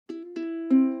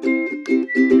Welcome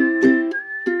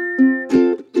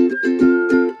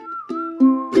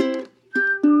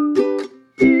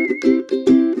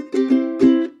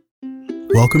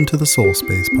to the Soul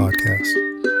Space Podcast.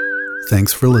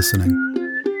 Thanks for listening.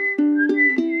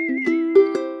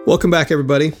 Welcome back,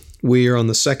 everybody. We are on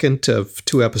the second of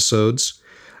 2 episodes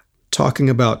talking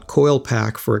about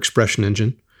CoilPak for Expression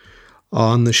Engine.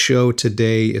 On the show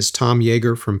today is Tom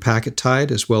Yeager from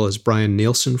Packet-Tide, as well as Brian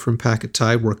Nielsen from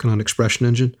Packet-Tide working on Expression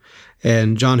Engine,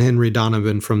 and John Henry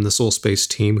Donovan from the Soul Space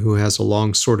team, who has a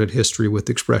long sordid history with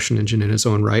Expression Engine in his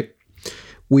own right.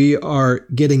 We are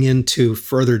getting into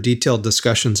further detailed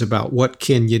discussions about what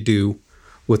can you do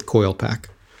with CoilPak.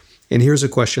 And here's a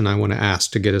question I want to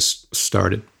ask to get us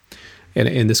started.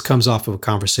 And this comes off of a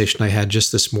conversation I had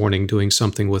just this morning doing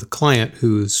something with a client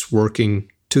who's working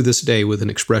to this day with an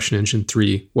Expression Engine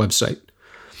 3 website.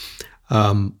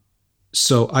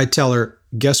 So I tell her,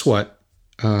 guess what?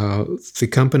 The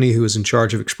company who is in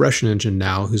charge of Expression Engine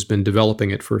now, who's been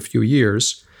developing it for a few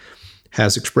years,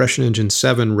 has Expression Engine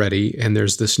 7 ready, and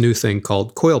there's this new thing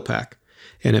called CoilPak,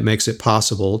 and it makes it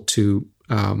possible to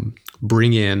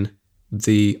bring in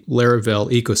the Laravel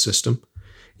ecosystem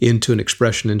into an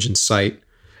Expression Engine site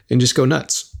and just go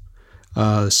nuts.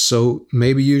 So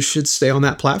maybe you should stay on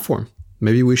that platform.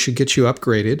 Maybe we should get you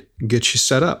upgraded, get you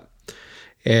set up.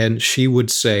 And she would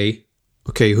say,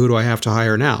 okay, who do I have to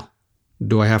hire now?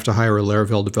 Do I have to hire a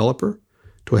Laravel developer?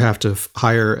 Do I have to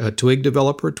hire a Twig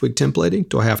developer, Twig templating?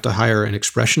 Do I have to hire an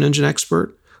Expression Engine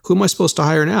expert? Who am I supposed to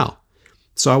hire now?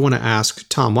 So I want to ask,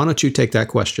 Tom, why don't you take that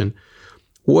question?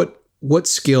 What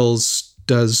skills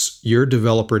does your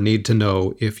developer need to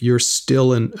know if you're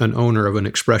still an owner of an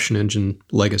Expression Engine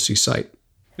legacy site?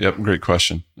 Yep, great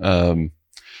question.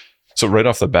 So right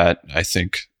off the bat, I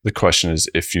think the question is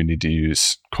if you need to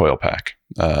use CoilPak.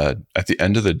 At the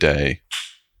end of the day,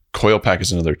 CoilPak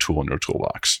is another tool in your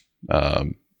toolbox.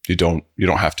 You don't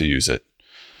have to use it.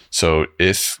 So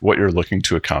if what you're looking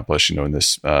to accomplish, in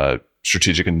this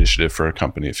strategic initiative for a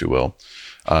company, if you will,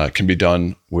 can be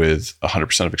done with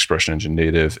 100% of Expression Engine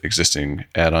native existing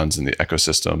add-ons in the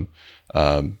ecosystem,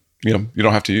 you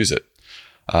don't have to use it.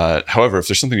 However, if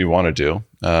there's something you want to do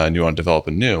and you want to develop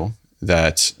a new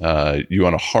that you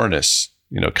want to harness,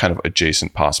 kind of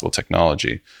adjacent possible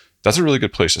technology, that's a really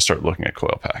good place to start looking at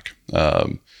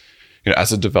CoilPak.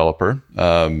 As a developer,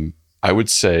 I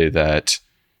would say that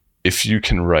if you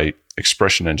can write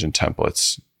Expression Engine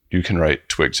templates, you can write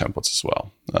Twig templates as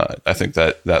well. I think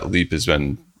that leap has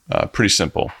been pretty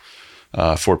simple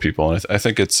for people, and I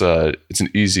think it's an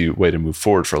easy way to move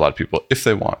forward for a lot of people if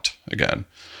they want. Again,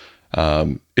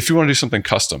 if you want to do something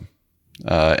custom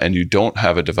and you don't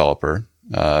have a developer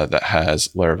that has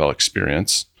Laravel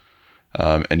experience,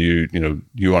 and you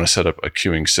want to set up a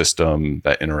queuing system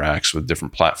that interacts with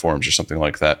different platforms or something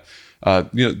like that,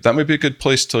 that might be a good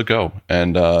place to go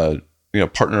and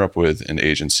partner up with an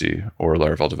agency or a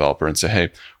Laravel developer and say, hey,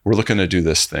 we're looking to do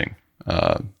this thing,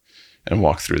 and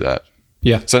walk through that.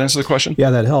 Yeah. Does that answer the question? Yeah,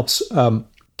 that helps.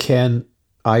 Can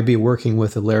I be working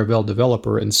with a Laravel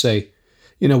developer and say,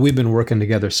 we've been working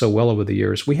together so well over the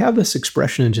years. We have this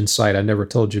Expression Engine site I never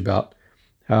told you about,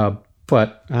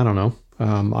 but I don't know.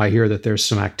 I hear that there's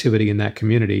some activity in that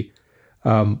community.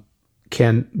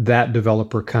 Can that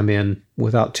developer come in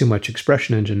without too much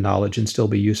Expression Engine knowledge and still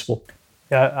be useful?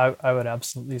 Yeah, I would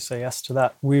absolutely say yes to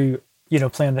that. We,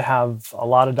 plan to have a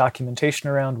lot of documentation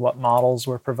around what models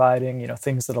we're providing,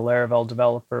 things that a Laravel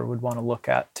developer would want to look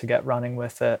at to get running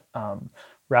with it,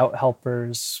 route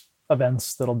helpers,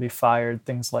 events that'll be fired,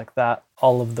 things like that,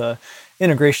 all of the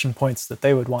integration points that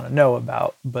they would want to know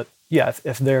about. But yeah,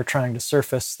 if they're trying to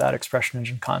surface that Expression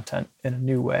Engine content in a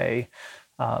new way,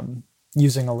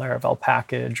 using a Laravel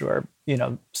package or,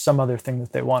 some other thing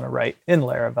that they want to write in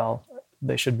Laravel,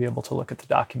 they should be able to look at the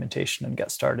documentation and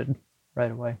get started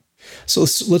right away. So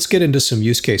let's get into some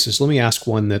use cases. Let me ask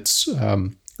one that's,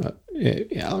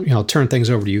 I'll turn things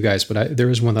over to you guys, but there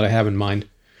is one that I have in mind.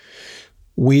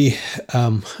 We, I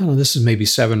don't know, this is maybe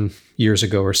 7 years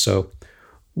ago or so,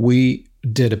 we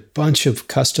did a bunch of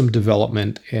custom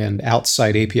development and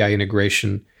outside API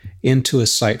integration into a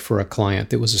site for a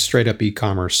client that was a straight up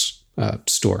e-commerce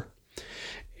store.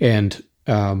 And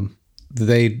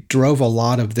they drove a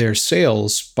lot of their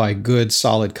sales by good,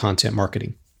 solid content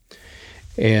marketing.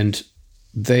 And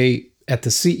they, at the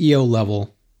CEO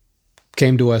level,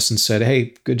 came to us and said,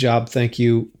 hey, good job, thank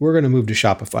you. We're going to move to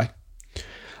Shopify.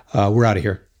 We're out of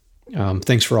here.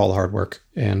 Thanks for all the hard work,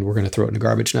 and we're going to throw it in the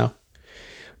garbage now.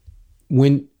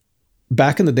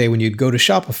 Back in the day, when you'd go to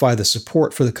Shopify, the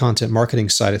support for the content marketing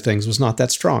side of things was not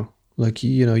that strong. Like,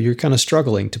 you're kind of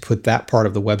struggling to put that part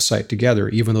of the website together,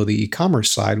 even though the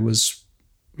e-commerce side was,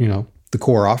 the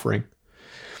core offering.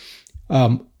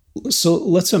 So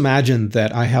let's imagine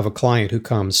that I have a client who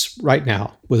comes right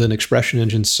now with an Expression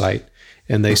Engine site,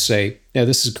 and they say, "Yeah,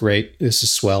 this is great. This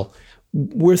is swell.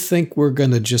 We think we're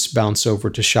going to just bounce over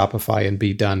to Shopify and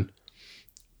be done."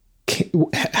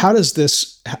 How does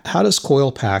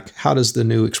CoilPak, how does the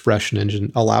new Expression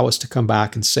Engine allow us to come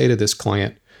back and say to this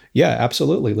client, "Yeah,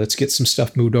 absolutely. Let's get some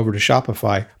stuff moved over to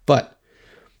Shopify, but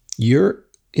your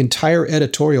entire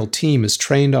editorial team is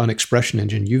trained on Expression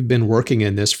Engine. You've been working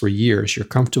in this for years. You're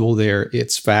comfortable there.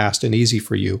 It's fast and easy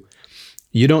for you.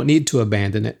 You don't need to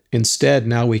abandon it. Instead,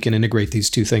 now we can integrate these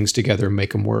two things together and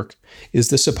make them work." Is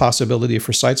this a possibility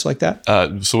for sites like that?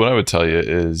 So what I would tell you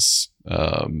is,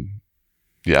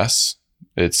 yes,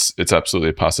 it's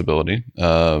absolutely a possibility.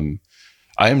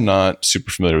 I am not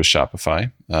super familiar with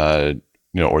Shopify,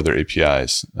 or their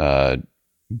APIs,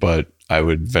 but I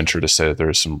would venture to say that there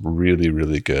are some really,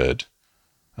 really good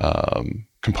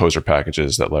composer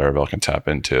packages that Laravel can tap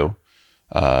into.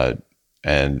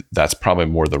 And that's probably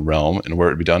more the realm and where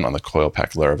it'd be done on the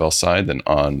CoilPak Laravel side than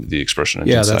on the Expression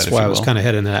Engine side. Yeah, that's why I was kind of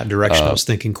heading in that direction. I was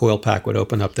thinking CoilPak would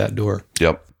open up that door.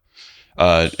 Yep.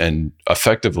 And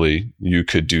effectively, you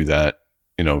could do that,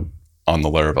 on the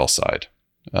Laravel side.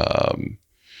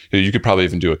 You could probably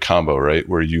even do a combo, right?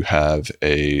 Where you have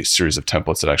a series of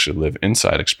templates that actually live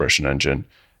inside Expression Engine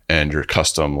and your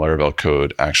custom Laravel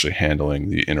code actually handling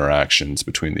the interactions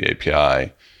between the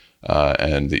API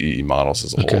and the EE models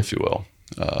as a whole, if you will.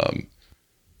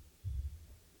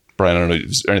 Brian, I don't know,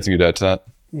 is there anything you'd add to that?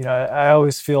 I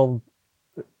always feel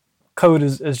code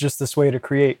is just this way to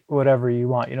create whatever you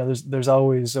want. There's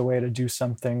always a way to do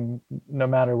something no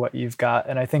matter what you've got.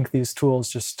 And I think these tools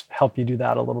just help you do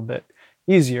that a little bit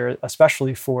easier,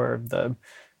 especially for the,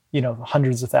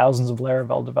 hundreds of thousands of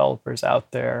Laravel developers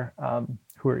out there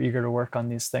who are eager to work on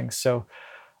these things. So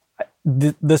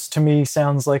this to me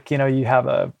sounds like, you have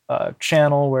a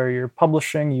channel where you're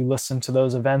publishing, you listen to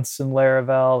those events in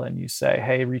Laravel and you say,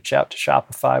 "Hey, reach out to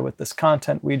Shopify with this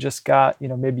content we just got."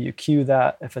 Maybe you queue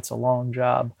that if it's a long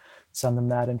job, send them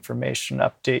that information,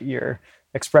 update your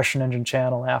Expression Engine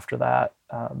channel after that.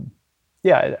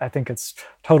 I think it's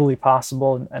totally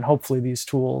possible. And hopefully these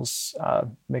tools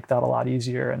make that a lot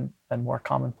easier and more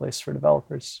commonplace for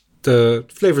developers. The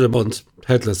flavor of the month,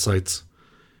 headless sites.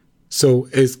 So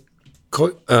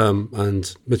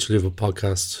and Mitchell, you have a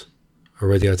podcast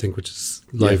already, I think, which is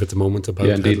live at the moment about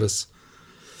headless.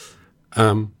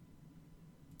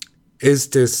 Is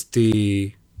this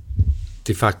the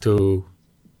de facto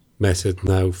method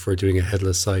now for doing a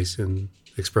headless site in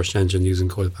Expression Engine using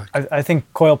CoilPak? I think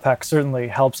CoilPak certainly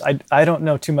helps. I don't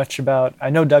know too much about. I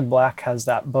know Doug Black has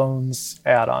that Bones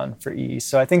add-on for EE.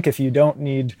 So I think if you don't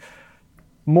need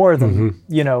more than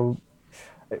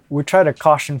we try to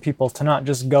caution people to not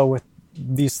just go with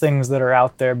these things that are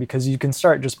out there, because you can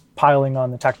start just piling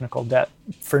on the technical debt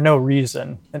for no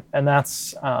reason, and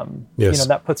that's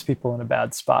that puts people in a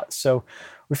bad spot. So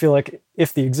we feel like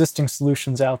if the existing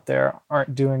solutions out there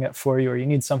aren't doing it for you, or you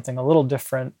need something a little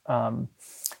different,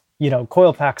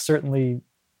 CoilPak, certainly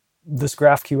this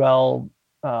GraphQL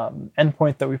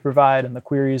endpoint that we provide and the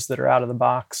queries that are out of the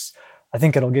box, I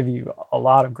think it'll give you a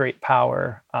lot of great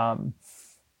power.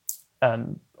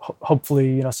 And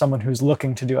hopefully, someone who's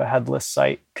looking to do a headless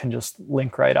site can just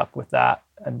link right up with that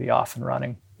and be off and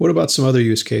running. What about some other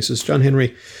use cases? John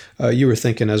Henry, you were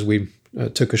thinking as we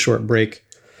took a short break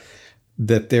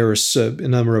that there's a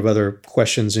number of other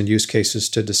questions and use cases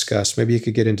to discuss. Maybe you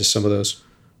could get into some of those.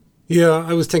 Yeah,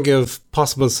 I was thinking of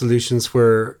possible solutions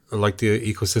where, like, the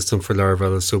ecosystem for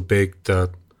Laravel is so big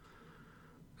that,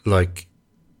 like,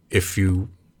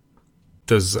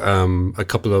 there's a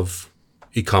couple of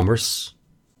e-commerce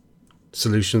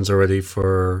solutions already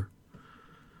for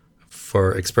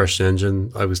Expression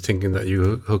Engine. I was thinking that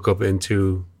you hook up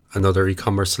into another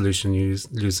e-commerce solution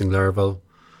using Laravel.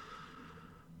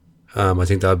 I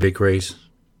think that would be a great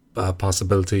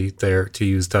possibility there to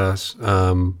use that.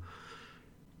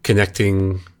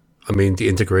 Connecting, the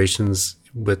integrations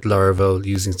with Laravel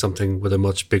using something with a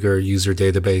much bigger user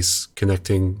database,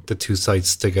 connecting the two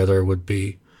sites together would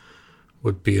be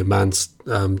immense.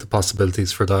 The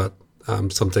possibilities for that.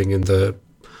 Something in the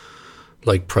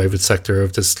private sector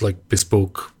of this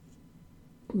bespoke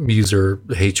user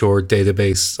HR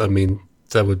database.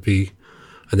 That would be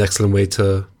an excellent way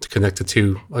to connect the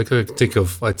two. I could think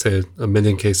of, I'd say, a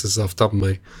million cases off the top of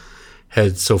my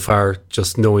head so far,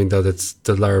 just knowing that it's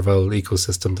the Laravel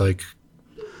ecosystem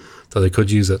that I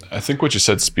could use it. I think what you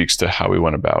said speaks to how we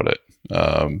went about it.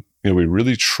 We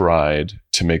really tried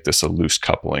to make this a loose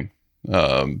coupling.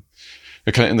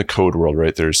 Kind of in the code world,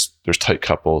 right? There's tight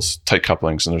couplings,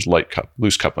 and there's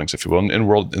loose couplings, if you will. In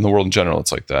the world in general,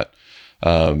 it's like that.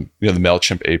 The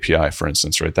MailChimp API, for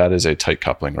instance, right? That is a tight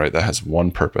coupling, right? That has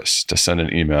one purpose, to send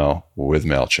an email with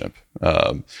MailChimp.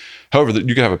 However,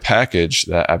 you can have a package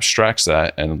that abstracts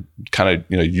that and kind of,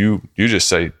 you just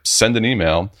say, send an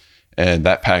email, and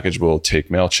that package will take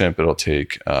MailChimp, it'll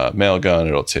take Mailgun,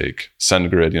 it'll take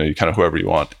SendGrid, you kind of whoever you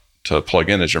want to plug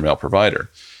in as your mail provider.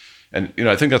 And,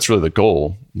 I think that's really the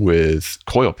goal with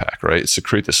CoilPak, right? It's to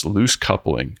create this loose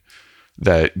coupling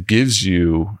that gives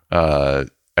you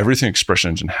everything Expression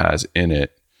Engine has in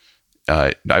it.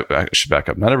 I should back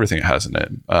up. Not everything it has in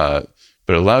it, but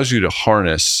it allows you to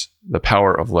harness the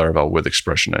power of Laravel with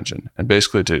Expression Engine, and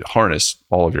basically to harness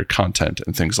all of your content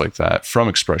and things like that from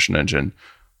Expression Engine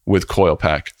with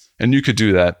CoilPak. And you could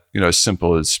do that, as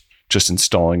simple as just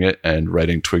installing it and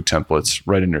writing Twig templates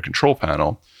right in your control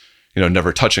panel,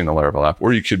 never touching the Laravel app.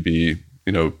 Or you could be,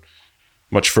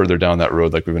 much further down that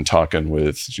road, like we've been talking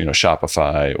with,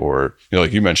 Shopify, or,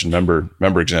 like you mentioned,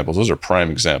 member examples. Those are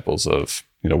prime examples of,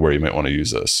 where you might want to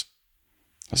use this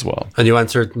as well. And you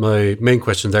answered my main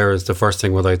question there. Is the first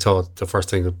thing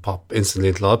that popped instantly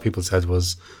into a lot of people's head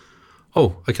was,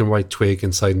 oh, I can write Twig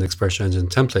inside an Expression Engine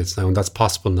templates now, and that's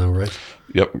possible now, right?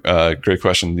 Yep. Great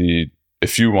question.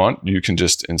 If you want, you can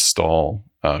just install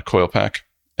CoilPak,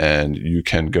 and you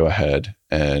can go ahead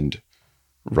and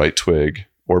write Twig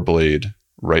or Blade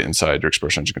right inside your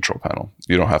Expression Engine control panel.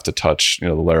 You don't have to touch, the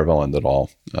Laravel end at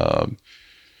all. You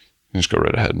just go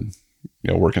right ahead and,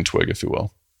 work in Twig, if you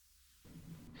will.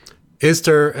 Is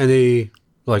there any,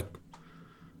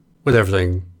 with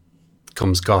everything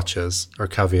comes gotchas or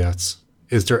caveats?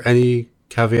 Is there any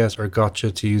caveat or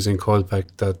gotcha to using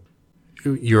CoilPak that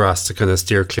you're asked to kind of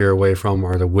steer clear away from,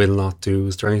 or that will not do?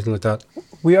 Is there anything like that?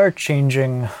 We are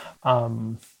changing,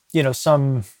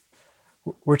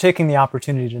 we're taking the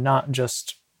opportunity to not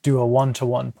just do a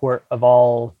one-to-one port of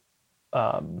all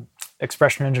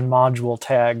Expression Engine module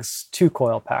tags to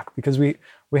CoilPak, because we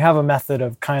have a method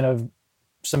of kind of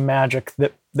some magic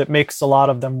that makes a lot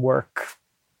of them work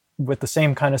with the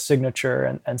same kind of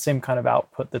signature and same kind of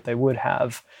output that they would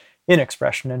have in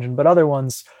Expression Engine. But other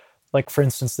ones, like for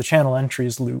instance, the channel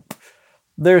entries loop,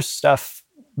 there's stuff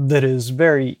that is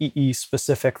very EE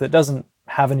specific that doesn't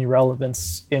have any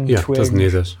relevance in Twig. Doesn't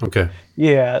need it. Okay.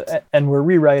 Yeah, and we're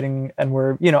rewriting and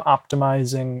we're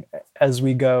optimizing as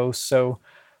we go. So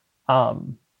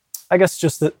I guess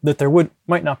just that there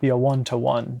might not be a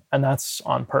one-to-one, and that's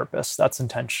on purpose. That's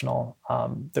intentional.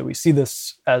 That we see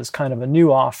this as kind of a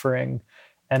new offering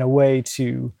and a way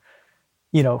to,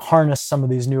 harness some of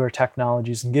these newer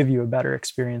technologies and give you a better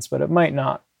experience, but it might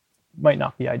not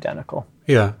be identical.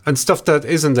 Yeah, and stuff that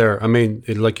isn't there. I mean,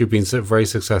 like you've been very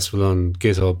successful on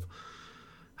GitHub,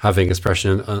 having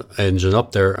Expression Engine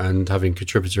up there and having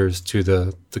contributors to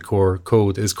the core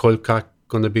code. Is CoilPak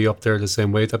going to be up there the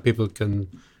same way that people can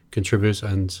contribute?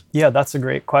 And yeah, that's a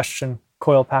great question.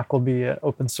 CoilPak will be an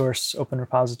open source, open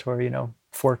repository.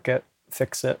 Fork it,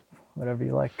 fix it, whatever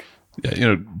you like.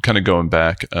 Yeah, kind of going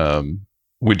back,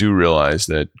 we do realize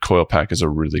that CoilPak is a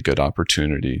really good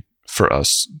opportunity for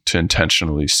us to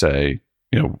intentionally say,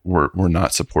 we're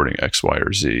not supporting X, Y,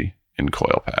 or Z in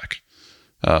CoilPak.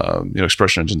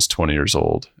 Expression Engine's 20 years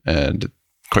old, and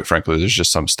quite frankly, there's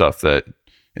just some stuff that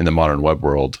in the modern web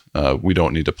world, we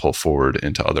don't need to pull forward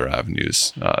into other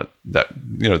avenues the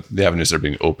avenues that are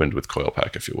being opened with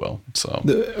CoilPak, if you will. So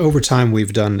over time,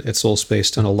 we've done at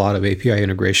Solspace done a lot of API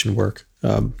integration work.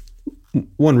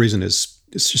 One reason is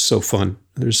it's just so fun.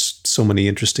 There's so many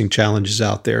interesting challenges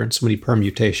out there and so many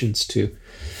permutations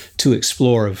to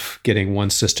explore of getting one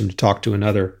system to talk to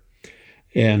another.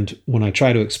 And when I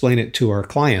try to explain it to our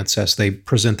clients as they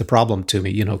present the problem to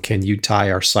me, can you tie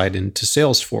our site into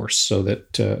Salesforce so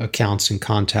that accounts and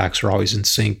contacts are always in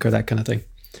sync, or that kind of thing?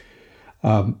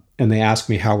 And they ask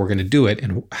me how we're going to do it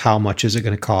and how much is it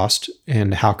going to cost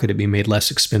and how could it be made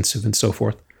less expensive and so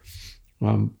forth.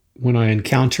 When I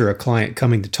encounter a client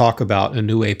coming to talk about a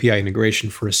new API integration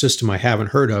for a system I haven't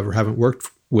heard of or haven't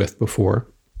worked with before,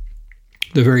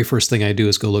 the very first thing I do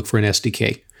is go look for an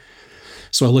SDK.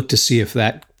 So I look to see if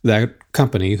that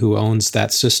company who owns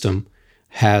that system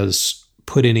has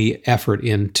put any effort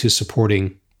into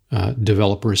supporting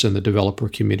developers in the developer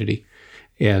community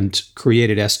and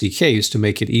created SDKs to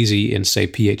make it easy in, say,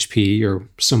 PHP or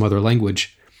some other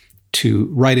language to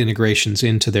write integrations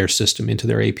into their system, into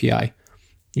their API.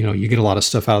 You get a lot of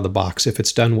stuff out of the box if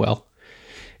it's done well.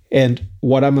 And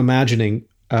what I'm imagining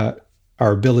our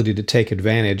ability to take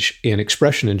advantage in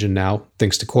Expression Engine now,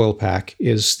 thanks to CoilPak,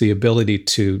 is the ability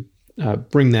to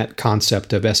bring that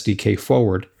concept of SDK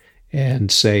forward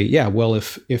and say, yeah, well,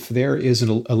 if there is a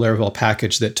Laravel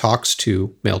package that talks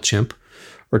to MailChimp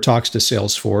or talks to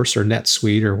Salesforce or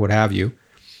NetSuite or what have you,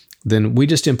 then we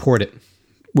just import it.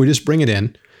 We just bring it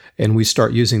in and we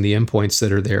start using the endpoints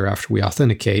that are there after we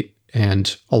authenticate.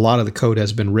 And a lot of the code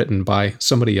has been written by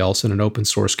somebody else in an open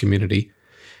source community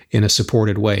in a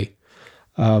supported way.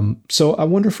 So I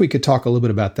wonder if we could talk a little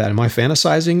bit about that. Am I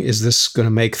fantasizing? Is this going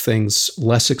to make things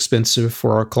less expensive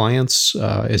for our clients?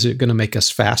 Is it going to make us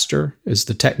faster? Is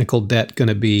the technical debt going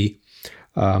to be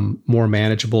more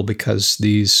manageable because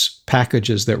these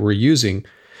packages that we're using,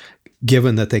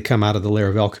 given that they come out of the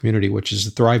Laravel community, which is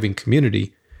a thriving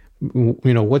community,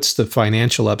 what's the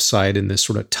financial upside in this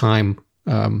sort of time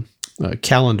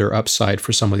calendar upside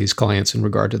for some of these clients in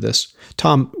regard to this?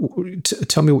 Tom,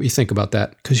 tell me what you think about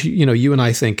that, because you and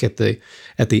I think at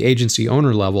the agency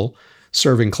owner level,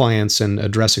 serving clients and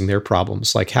addressing their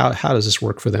problems. Like how does this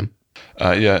work for them?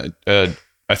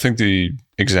 I think the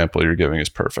example you're giving is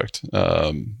perfect.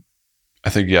 I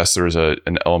think yes, there is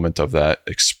an element of that,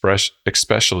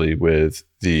 especially with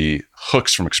the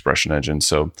hooks from Expression Engine.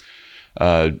 So,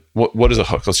 what is a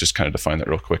hook? Let's just kind of define that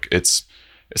real quick. It's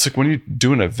like when you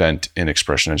do an event in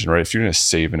Expression Engine, right? If you're going to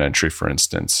save an entry, for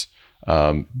instance,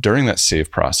 during that save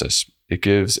process, it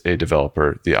gives a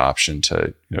developer the option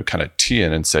to kind of tee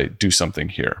in and say, do something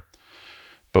here.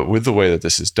 But with the way that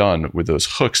this is done, with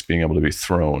those hooks being able to be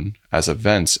thrown as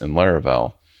events in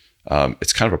Laravel,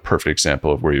 it's kind of a perfect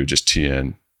example of where you would just tee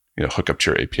in, hook up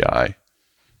to your API,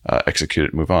 execute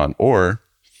it, move on. Or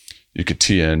you could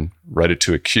tee in, write it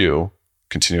to a queue,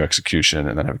 continue execution,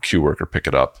 and then have a queue worker pick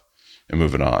it up and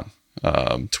move it on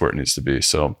to where it needs to be.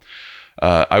 So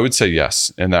I would say yes,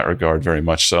 in that regard, very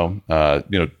much so. I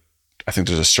think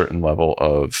there's a certain level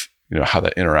of how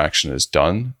that interaction is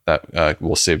done that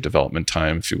will save development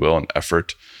time, if you will, and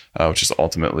effort, which is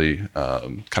ultimately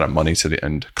kind of money to the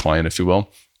end client, if you will.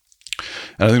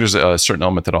 And I think there's a certain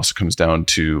element that also comes down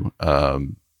to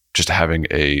just having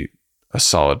a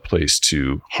solid place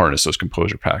to harness those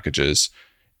composer packages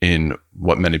in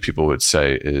what many people would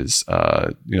say is,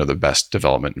 the best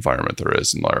development environment there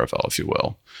is in Laravel, if you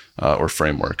will, or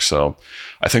framework. So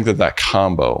I think that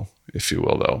combo, if you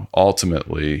will, though,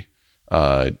 ultimately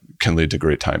can lead to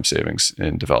great time savings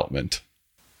in development.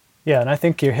 Yeah, and I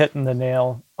think you're hitting the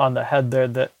nail on the head there,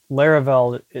 that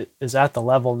Laravel is at the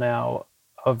level now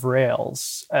of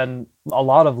Rails. And a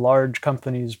lot of large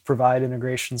companies provide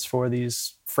integrations for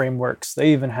these frameworks.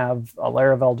 They even have a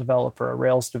Laravel developer, a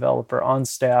Rails developer on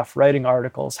staff, writing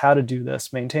articles, how to do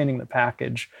this, maintaining the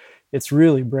package. It's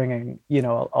really bringing,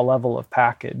 a level of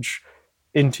package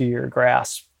into your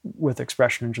grasp with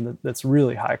Expression Engine that's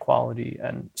really high quality,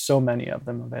 and so many of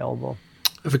them available.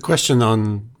 I have a question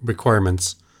on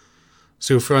requirements.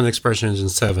 So if we're on Expression Engine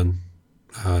 7,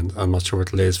 and I'm not sure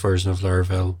what the latest version of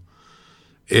Laravel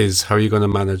is, how are you going to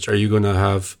manage? Are you going to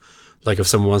have, like, if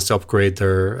someone wants to upgrade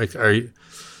their,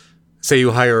 say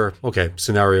you hire,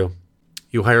 scenario,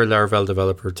 you hire a Laravel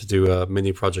developer to do a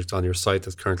mini project on your site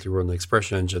that's currently running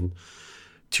Expression Engine.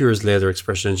 2 years later,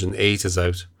 Expression Engine 8 is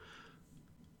out.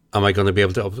 Am I going to be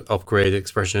able to upgrade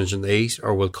Expression Engine 8,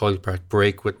 or will Coilpack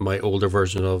break with my older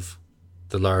version of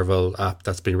the Laravel app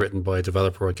that's been written by a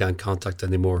developer I can't contact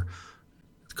anymore?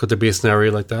 Could there be a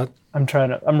scenario like that?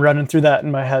 I'm running through that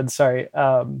in my head. Sorry.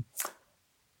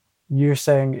 You're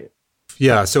saying...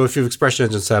 Yeah, so if you've Expression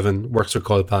Engine 7, works with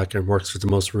Coilpack and works with the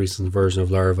most recent version of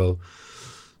Laravel,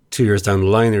 2 years down the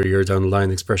line or a year down the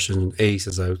line, Expression Engine 8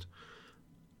 is out.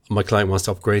 My client wants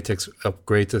to upgrade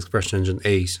to Expression Engine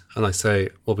 8, and I say,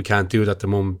 well, we can't do it at the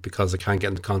moment because I can't get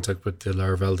into contact with the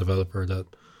Laravel developer that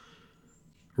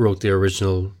wrote the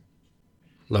original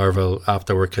Laravel app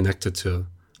that we're connected to.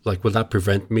 Like, will that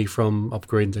prevent me from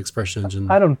upgrading to Expression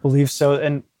Engine? I don't believe so.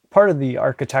 And part of the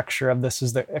architecture of this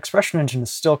is that Expression Engine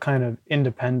is still kind of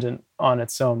independent on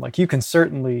its own. Like, you can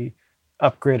certainly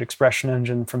upgrade Expression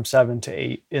Engine from 7 to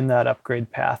 8 in that upgrade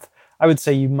path. I would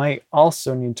say you might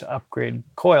also need to upgrade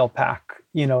Coilpack,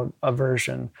 a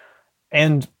version.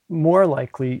 And more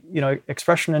likely,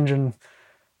 Expression Engine,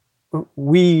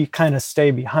 we kind of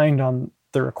stay behind on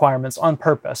the requirements on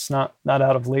purpose, not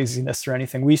out of laziness or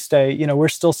anything. We stay, we're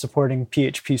still supporting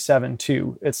PHP 7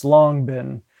 too. It's long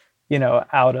been,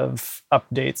 out of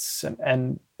updates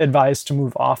and advised to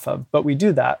move off of. But we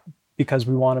do that because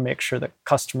we want to make sure that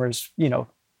customers,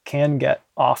 can get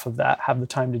off of that, have the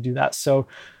time to do that. So,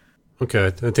 okay,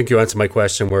 I think you answered my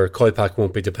question where Coilpack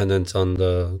won't be dependent on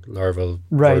the Laravel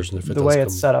version if it the way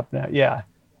it's set up now, yeah.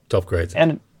 To upgrade.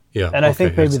 And I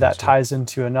think maybe that ties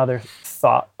into another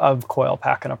thought of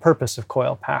Coilpack, and a purpose of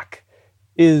Coilpack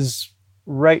is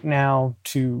right now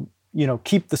to,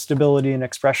 keep the stability in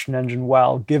Expression Engine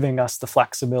while giving us the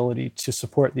flexibility to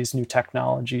support these new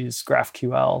technologies,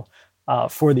 GraphQL,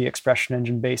 for the Expression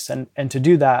Engine base. And to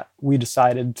do that, we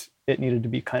decided it needed to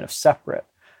be kind of separate.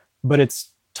 but it's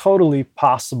totally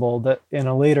possible that in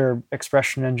a later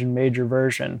Expression Engine major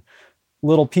version,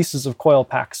 little pieces of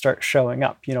Coilpack start showing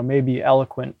up. Maybe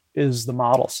Eloquent is the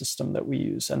model system that we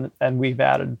use, and we've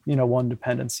added, one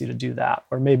dependency to do that.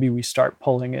 Or maybe we start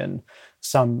pulling in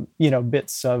some,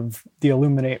 bits of the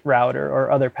Illuminate router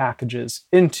or other packages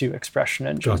into Expression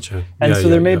Engine. Gotcha. And so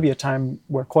there may be a time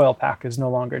where Coilpack is no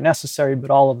longer necessary,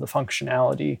 but all of the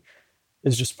functionality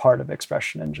is just part of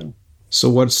Expression Engine. So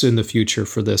what's in the future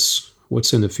for this?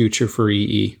 What's in the future for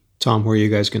EE? Tom, where are you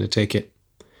guys going to take it?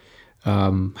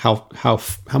 How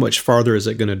much farther is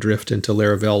it going to drift into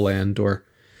Laravel land, or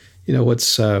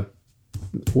what's the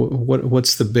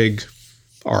big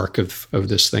arc of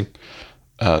this thing?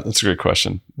 That's a great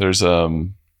question. There's I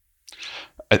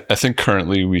think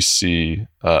currently we see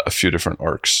a few different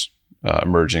arcs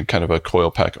emerging, kind of a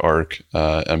Coilpack arc,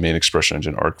 a main Expression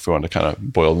Engine arc, if we want to kind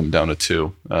of boil them down to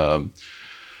two.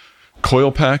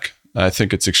 Coilpack, I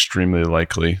think it's extremely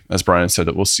likely, as Brian said,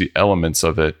 that we'll see elements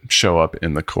of it show up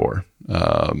in the core.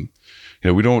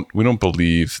 We don't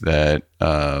believe that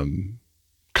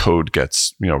code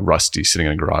gets rusty sitting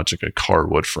in a garage like a car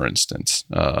would, for instance.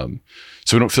 So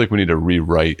we don't feel like we need to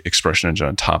rewrite Expression Engine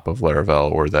on top of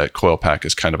Laravel, or that Coilpack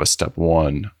is kind of a step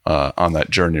one on that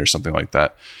journey or something like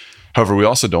that. However, we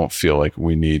also don't feel like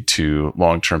we need to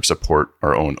long-term support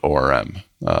our own ORM.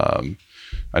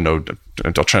 I know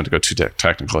I'll try not to go too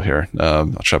technical here.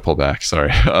 I'll try to pull back.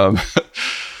 Sorry.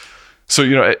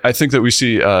 So, I think that we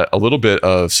see a little bit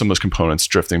of some of those components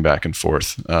drifting back and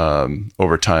forth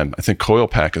over time. I think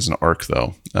Coilpack is an arc,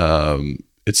 though.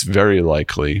 It's very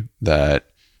likely that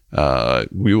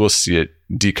we will see it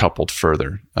decoupled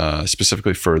further,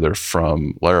 specifically further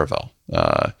from Laravel.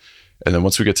 And then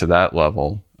once we get to that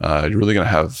level, you're really going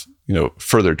to have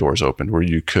further doors opened where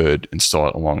you could install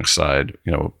it alongside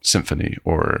Symfony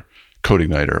or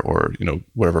CodeIgniter or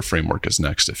whatever framework is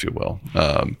next, if you will.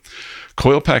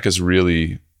 Coilpack is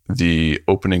really the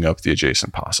opening up the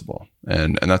adjacent possible,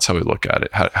 and that's how we look at it.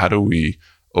 How do we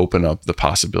open up the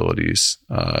possibilities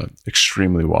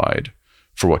extremely wide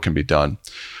for what can be done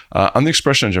on the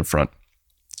Expression Engine front?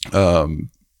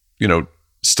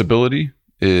 Stability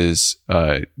is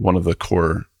one of the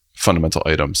core fundamental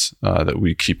items that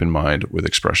we keep in mind with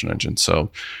Expression Engine.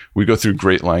 So we go through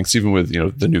great lengths, even with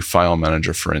the new file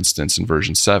manager, for instance, in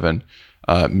version 7,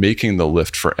 making the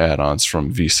lift for add-ons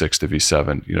from V6 to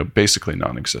V7, basically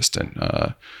non-existent.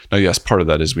 Now, yes, part of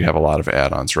that is we have a lot of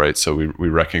add-ons, right? So we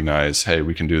recognize, hey,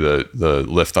 we can do the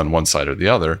lift on one side or the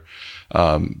other,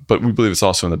 but we believe it's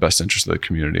also in the best interest of the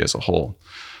community as a whole.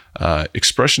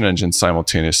 Expression Engine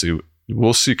simultaneously,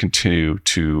 we'll see continue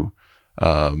to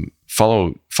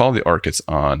follow the arc it's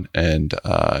on and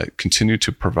continue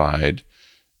to provide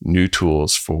new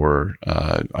tools for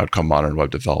I'd call modern web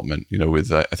development.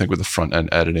 With I think with the front end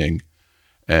editing,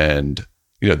 and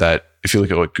that if you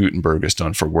look at what Gutenberg has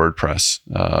done for WordPress,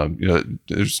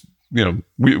 there's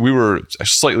we were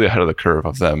slightly ahead of the curve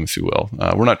of them, if you will.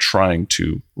 We're not trying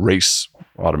to race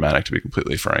Automattic, to be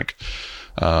completely frank,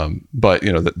 but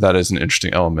that is an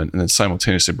interesting element, and then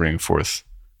simultaneously bringing forth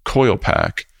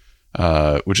Coilpack,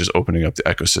 which is opening up the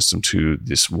ecosystem to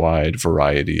this wide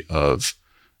variety of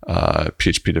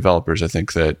PHP developers. I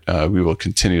think that we will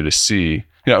continue to see,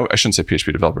 I shouldn't say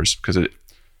PHP developers, because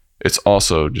it's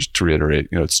also, just to reiterate,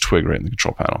 it's Twig right in the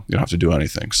control panel. You don't have to do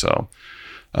anything. So,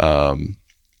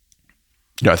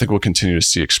 I think we'll continue to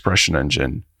see Expression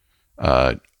Engine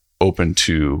open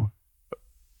to,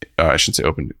 I shouldn't say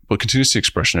open, we'll continue to see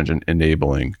Expression Engine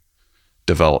enabling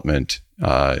development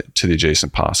to the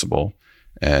adjacent possible,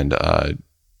 and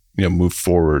move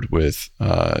forward with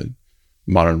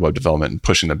modern web development and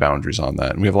pushing the boundaries on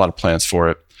that. And we have a lot of plans for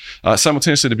it.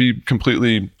 Simultaneously, to be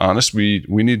completely honest, we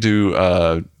need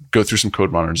to go through some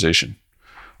code modernization.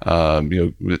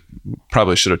 We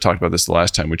probably should have talked about this the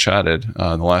last time we chatted in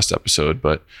the last episode,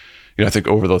 but I think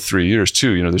over the 3 years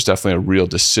too, there's definitely a real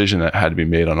decision that had to be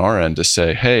made on our end to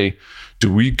say, hey,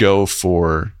 do we go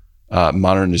for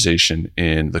modernization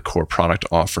in the core product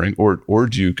offering, or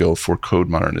do you go for code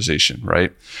modernization,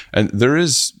 right? And there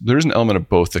is an element of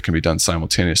both that can be done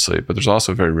simultaneously, but there's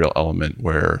also a very real element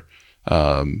where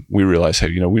we realize, hey,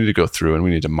 we need to go through and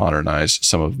we need to modernize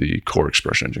some of the core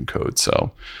Expression Engine code.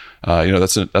 So,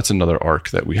 that's another arc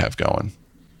that we have going.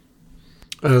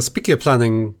 Speaking of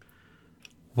planning,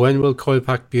 when will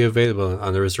Coilpack be available,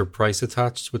 and is there a price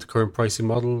attached with the current pricing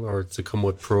model, or does it come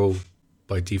with Pro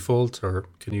by default, or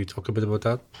can you talk a bit about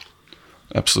that?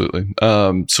 Absolutely.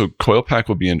 So Coilpack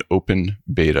will be in open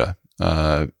beta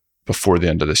before the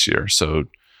end of this year. So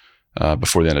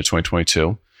before the end of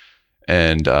 2022.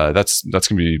 And that's going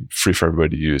to be free for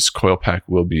everybody to use. Coilpack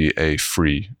will be a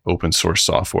free open source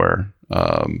software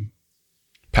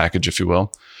package, if you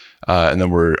will. And then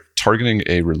we're targeting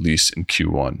a release in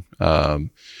Q1.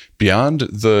 Beyond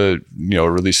the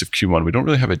release of Q1, we don't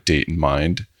really have a date in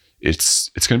mind. It's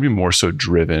going to be more so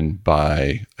driven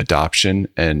by adoption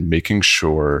and making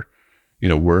sure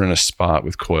we're in a spot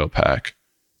with CoilPak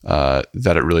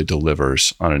that it really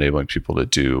delivers on enabling people to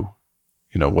do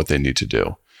what they need to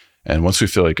do. And once we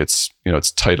feel like it's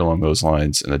tight along those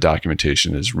lines and the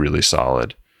documentation is really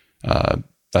solid,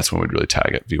 that's when we'd really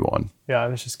tag it V1. Yeah, I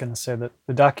was just going to say that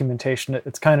the documentation,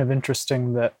 it's kind of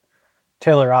interesting that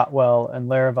Taylor Otwell and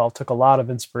Laravel took a lot of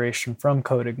inspiration from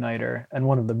CodeIgniter. And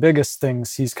one of the biggest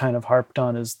things he's kind of harped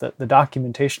on is that the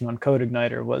documentation on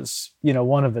CodeIgniter was,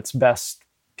 one of its best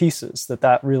pieces,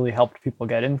 that really helped people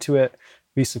get into it,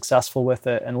 be successful with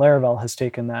it. And Laravel has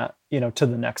taken that, to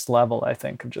the next level, I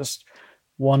think, of just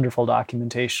wonderful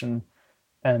documentation.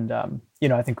 And,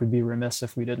 I think we'd be remiss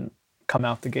if we didn't come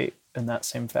out the gate in that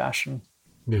same fashion.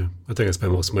 Yeah, I think I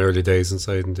spent most of my early days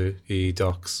inside in the EE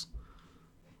docs.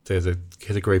 They hit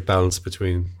a great balance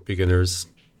between beginners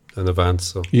and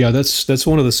advanced. So yeah, that's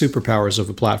one of the superpowers of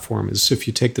the platform is if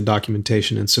you take the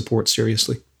documentation and support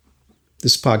seriously.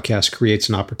 This podcast creates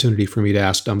an opportunity for me to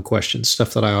ask dumb questions,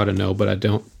 stuff that I ought to know, but I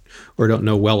don't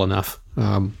know well enough.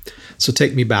 So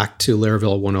take me back to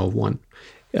Laravel 101.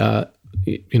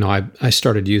 I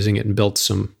started using it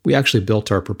and we actually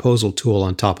built our proposal tool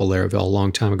on top of Laravel a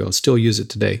long time ago. Still use it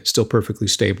today, still perfectly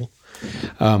stable.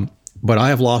 But I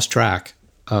have lost track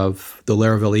of the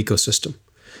Laravel ecosystem.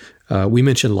 We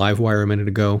mentioned Livewire a minute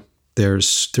ago.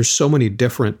 There's so many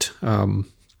different,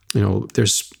 there's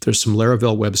some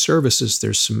Laravel web services.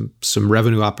 There's some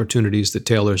revenue opportunities that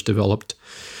Taylor's developed.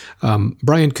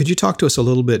 Brian, could you talk to us a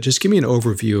little bit? Just give me an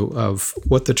overview of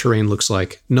what the terrain looks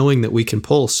like, knowing that we can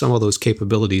pull some of those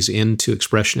capabilities into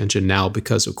Expression Engine now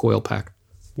because of CoilPak.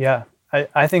 Yeah,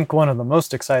 I think one of the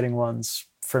most exciting ones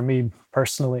for me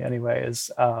personally anyway is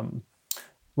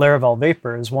Laravel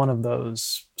Vapor is one of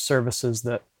those services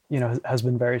that has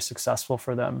been very successful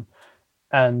for them.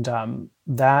 And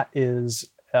that is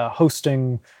a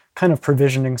hosting kind of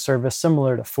provisioning service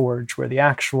similar to Forge, where the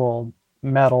actual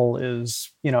metal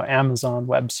is, Amazon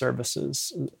Web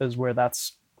Services is where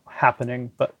that's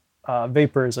happening. But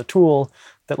Vapor is a tool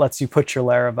that lets you put your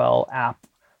Laravel app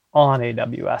on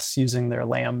AWS using their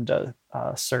Lambda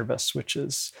service, which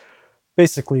is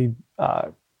basically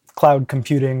cloud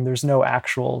computing. There's no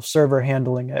actual server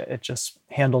handling it. It just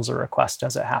handles a request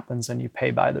as it happens, and you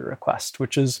pay by the request,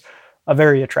 which is a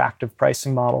very attractive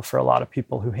pricing model for a lot of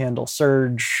people who handle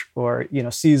surge or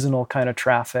seasonal kind of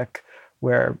traffic,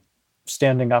 where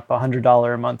standing up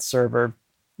 $100 a month server,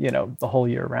 the whole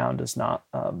year round is not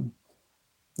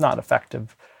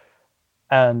effective.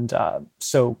 And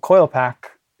so CoilPak,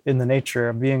 in the nature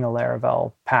of being a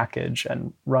Laravel package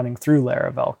and running through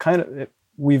Laravel,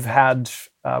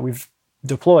 we've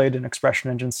deployed an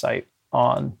Expression Engine site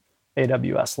on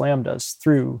AWS Lambdas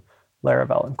through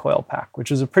Laravel and CoilPak,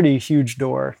 which is a pretty huge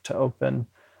door to open.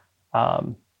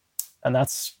 And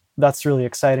that's really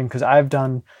exciting because I've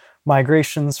done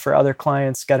migrations for other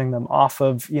clients, getting them off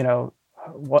of,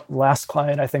 what last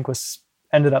client I think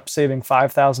ended up saving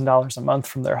 $5,000 a month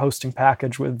from their hosting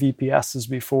package with VPSs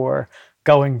before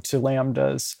going to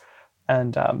Lambdas.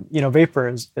 And, Vapor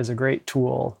is a great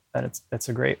tool, and it's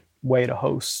a great way to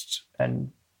host.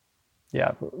 And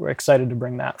yeah, we're excited to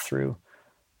bring that through.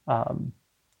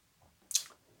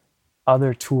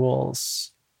 Other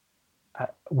tools,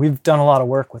 we've done a lot of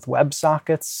work with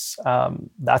WebSockets.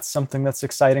 That's something that's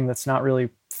exciting. That's not really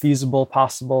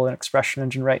possible in Expression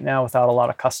Engine right now without a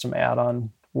lot of custom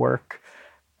add-on work.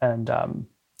 And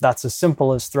that's as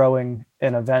simple as throwing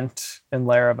an event in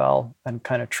Laravel and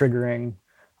kind of triggering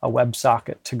a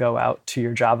WebSocket to go out to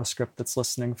your JavaScript that's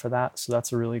listening for that. So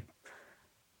that's a really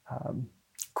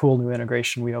cool new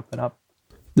integration we open up.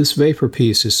 This Vapor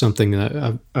piece is something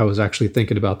that I was actually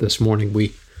thinking about this morning.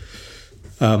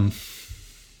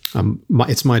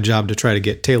 It's my job to try to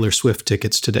get Taylor Swift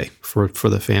tickets today for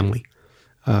the family.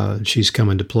 She's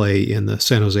coming to play in the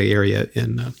San Jose area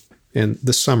in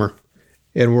this summer,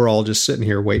 and we're all just sitting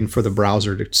here waiting for the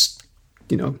browser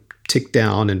to, tick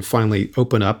down and finally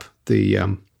open up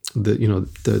the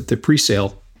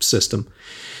pre-sale system.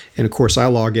 And of course, I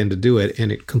log in to do it,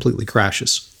 and it completely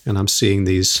crashes. And I'm seeing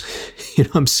these,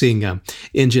 I'm seeing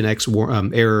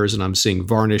Nginx errors, and I'm seeing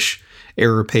Varnish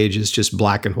error pages, just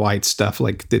black and white stuff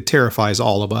like that terrifies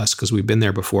all of us because we've been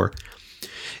there before.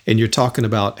 And you're talking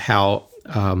about how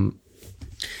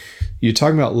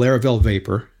Laravel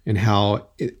Vapor and how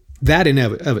that in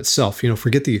and of itself,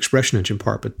 forget the Expression Engine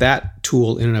part, but that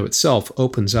tool in and of itself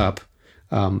opens up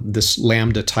this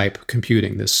Lambda type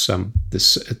computing, this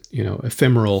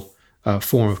ephemeral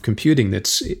form of computing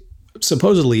that's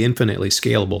supposedly infinitely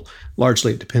scalable.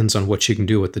 Largely, it depends on what you can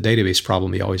do with the database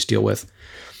problem you always deal with.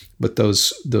 But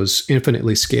those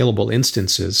infinitely scalable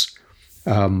instances,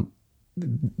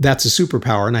 that's a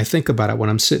superpower. And I think about it when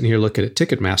I'm sitting here looking at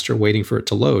Ticketmaster, waiting for it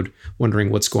to load, wondering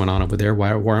what's going on over there.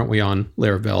 Why aren't we on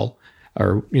Laravel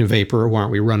or Vapor? Or why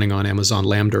aren't we running on Amazon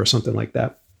Lambda or something like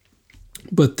that?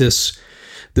 But this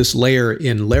layer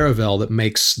in Laravel that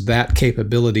makes that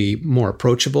capability more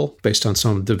approachable based on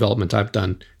some of the development I've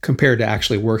done compared to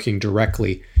actually working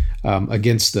directly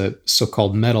against the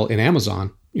so-called metal in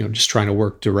Amazon, just trying to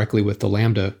work directly with the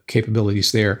Lambda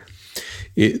capabilities there.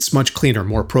 It's much cleaner,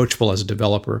 more approachable as a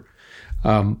developer.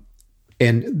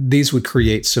 And these would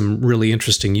create some really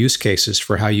interesting use cases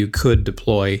for how you could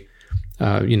deploy.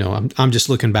 I'm just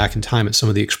looking back in time at some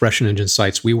of the Expression Engine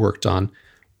sites we worked on,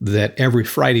 that every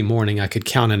Friday morning I could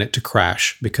count on it to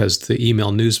crash because the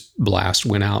email news blast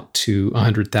went out to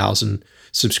 100,000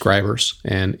 subscribers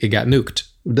and it got nuked.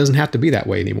 It doesn't have to be that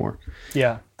way anymore.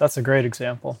 Yeah, that's a great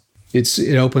example.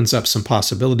 It opens up some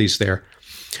possibilities there.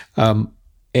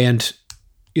 And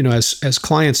as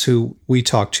clients who we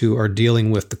talk to are dealing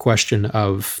with the question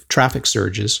of traffic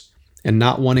surges and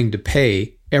not wanting to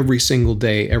pay every single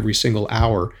day, every single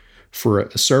hour for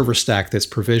a server stack that's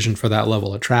provisioned for that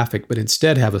level of traffic, but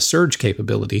instead have a surge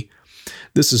capability,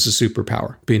 this is a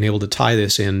superpower, being able to tie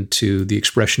this into the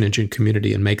Expression Engine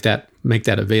community and make that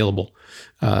available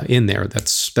in there.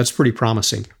 That's pretty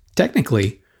promising.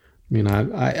 Technically,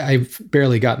 I've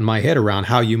barely gotten my head around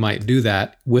how you might do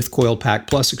that with Coilpack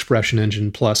plus Expression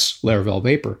Engine plus Laravel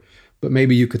Vapor, but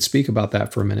maybe you could speak about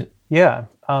that for a minute. Yeah.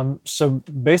 So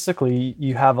basically,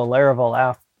 you have a Laravel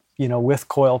app, with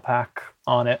Coilpack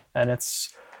on it, and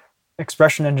its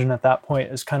Expression Engine at that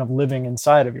point is kind of living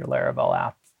inside of your Laravel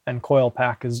app, and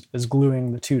Coilpack is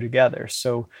gluing the two together.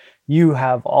 So you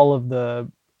have all of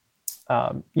the,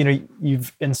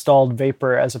 you've installed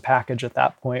Vapor as a package at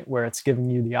that point where it's giving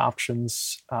you the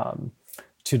options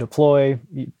to deploy.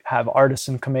 You have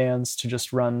artisan commands to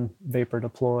just run Vapor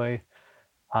deploy,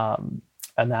 and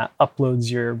that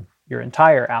uploads your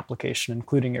entire application,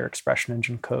 including your Expression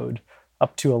Engine code,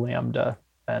 up to a Lambda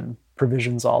and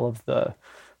provisions all of the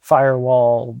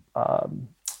firewall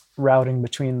routing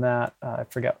between that. I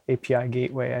forget, API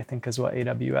gateway, I think, is what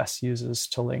AWS uses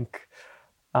to link.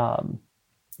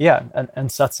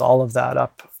 And sets all of that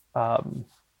up.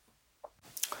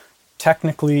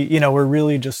 Technically, we're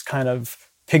really just kind of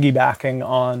piggybacking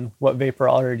on what Vapor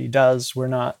already does.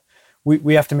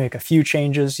 We have to make a few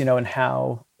changes, in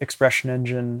how Expression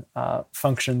Engine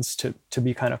functions to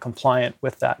be kind of compliant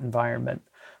with that environment.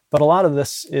 But a lot of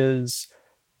this is,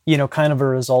 kind of a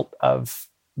result of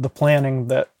the planning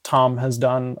that Tom has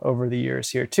done over the years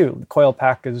here too. The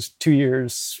Coilpack is 2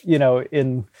 years,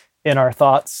 in our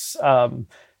thoughts, and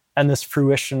this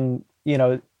fruition,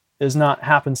 is not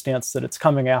happenstance that it's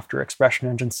coming after Expression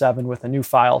Engine 7 with a new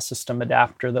file system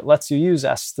adapter that lets you use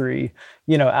S3,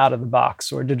 out of the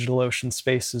box, or DigitalOcean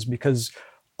Spaces, because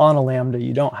on a Lambda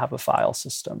you don't have a file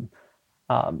system,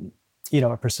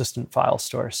 a persistent file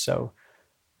store. So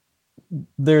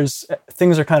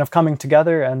things are kind of coming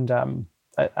together, and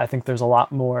I think there's a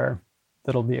lot more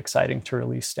that'll be exciting to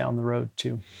release down the road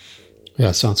too.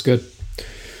 Yeah, sounds good.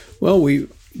 Well, we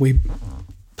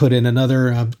put in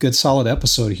another good solid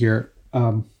episode here.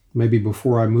 Maybe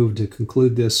before I move to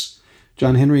conclude this,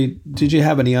 John Henry, did you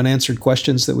have any unanswered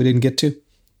questions that we didn't get to?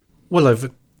 Well, I've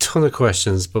a ton of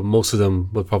questions, but most of them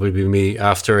will probably be me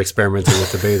after experimenting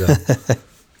with the beta.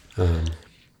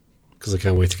 Because I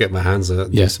can't wait to get my hands on it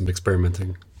and do some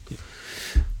experimenting.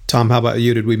 Tom, how about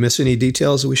you? Did we miss any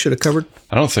details that we should have covered?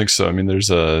 I don't think so. I mean, there's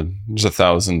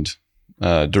 1,000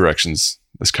 directions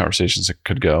this conversation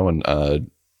could go, and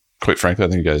quite frankly, I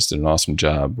think you guys did an awesome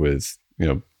job with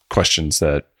questions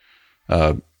that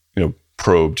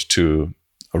probed to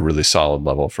a really solid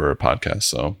level for a podcast.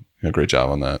 So great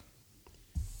job on that.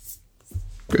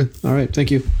 Good. All right.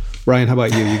 Thank you. Brian, how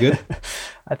about you? You good?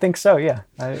 I think so. Yeah.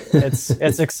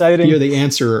 It's exciting. You're the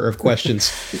answerer of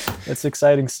questions. It's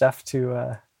exciting stuff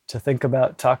to think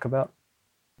about, talk about.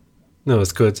 No,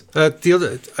 it's good. I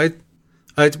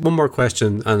had one more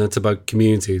question, and it's about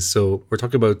communities. So we're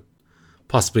talking about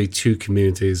possibly two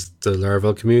communities, the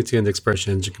Laravel community and the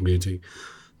Expression Engine community.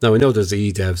 Now, I know there's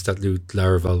EE devs that do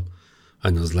Laravel,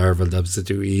 and there's Laravel devs that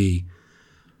do EE.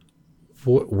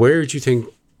 Where do you think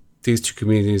these two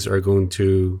communities are going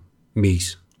to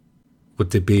meet?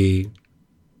 Would they be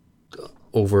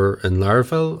over in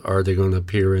Laravel, or are they going to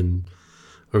appear in,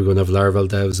 are we going to have Laravel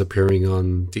devs appearing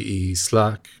on the EE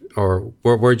Slack? Or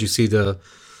where do you see the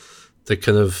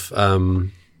kind of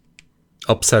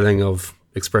upselling of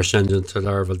Expression Engine to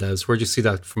Laravel devs. Where do you see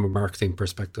that from a marketing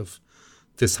perspective,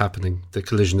 this happening, the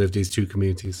collision of these two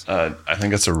communities? I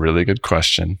think that's a really good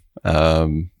question.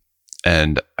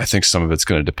 And I think some of it's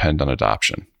going to depend on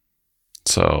adoption.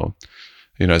 So,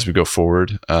 as we go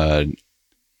forward, I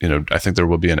think there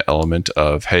will be an element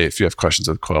of, hey, if you have questions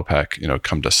with Coilpack,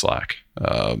 come to Slack.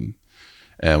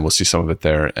 And we'll see some of it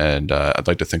there. And I'd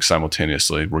like to think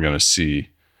simultaneously, we're going to see,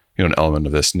 an element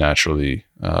of this naturally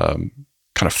kind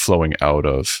of flowing out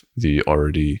of the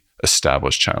already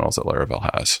established channels that Laravel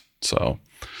has. So,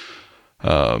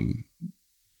 I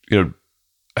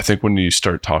think when you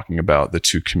start talking about the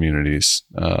two communities,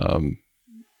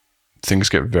 things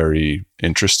get very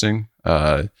interesting.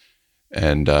 And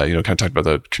kind of talk about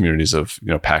the communities of,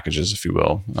 packages, if you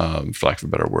will, for lack of a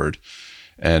better word.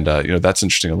 And, that's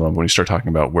interesting alone. When you start talking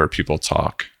about where people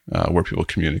talk, where people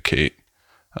communicate,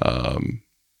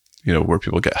 where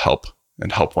people get help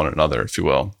and help one another, if you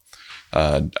will.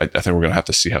 I think we're going to have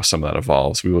to see how some of that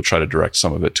evolves. We will try to direct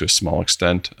some of it to a small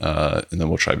extent, and then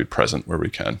we'll try to be present where we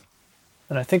can.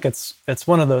 And I think it's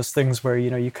one of those things where,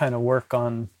 you kind of work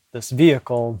on this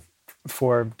vehicle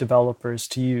for developers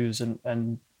to use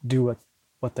and do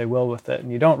what they will with it.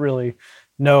 And you don't really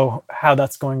know how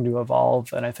that's going to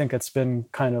evolve. And I think it's been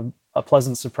kind of a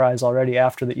pleasant surprise already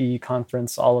after the EE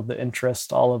conference, all of the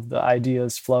interest, all of the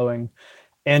ideas flowing,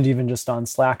 and even just on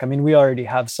Slack. I mean, we already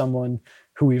have someone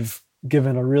who we've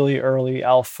given a really early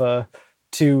alpha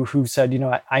to who said,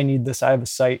 I need this. I have a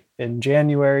site in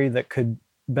January that could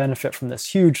benefit from this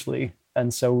hugely.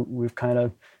 And so we've kind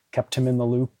of kept him in the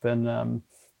loop, and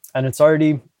it's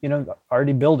already,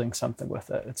 already building something with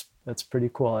it. It's pretty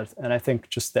cool. And I think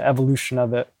just the evolution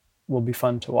of it will be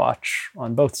fun to watch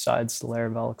on both sides, the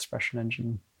Laravel Expression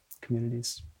Engine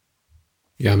communities.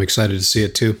 Yeah, I'm excited to see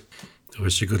it too. I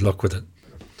wish you good luck with it.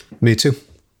 Me too.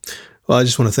 Well, I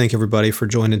just want to thank everybody for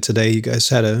joining today. You guys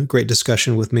had a great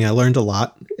discussion with me. I learned a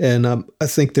lot, and I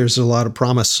think there's a lot of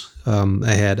promise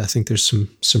ahead. I think there's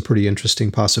some pretty interesting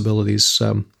possibilities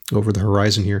over the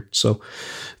horizon here. So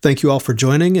thank you all for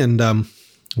joining, and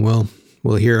we'll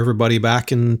hear everybody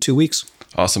back in 2 weeks.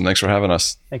 Awesome. Thanks for having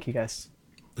us. Thank you, guys.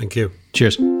 Thank you.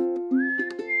 Cheers.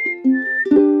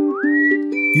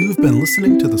 You've been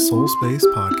listening to the Soul Space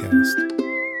Podcast.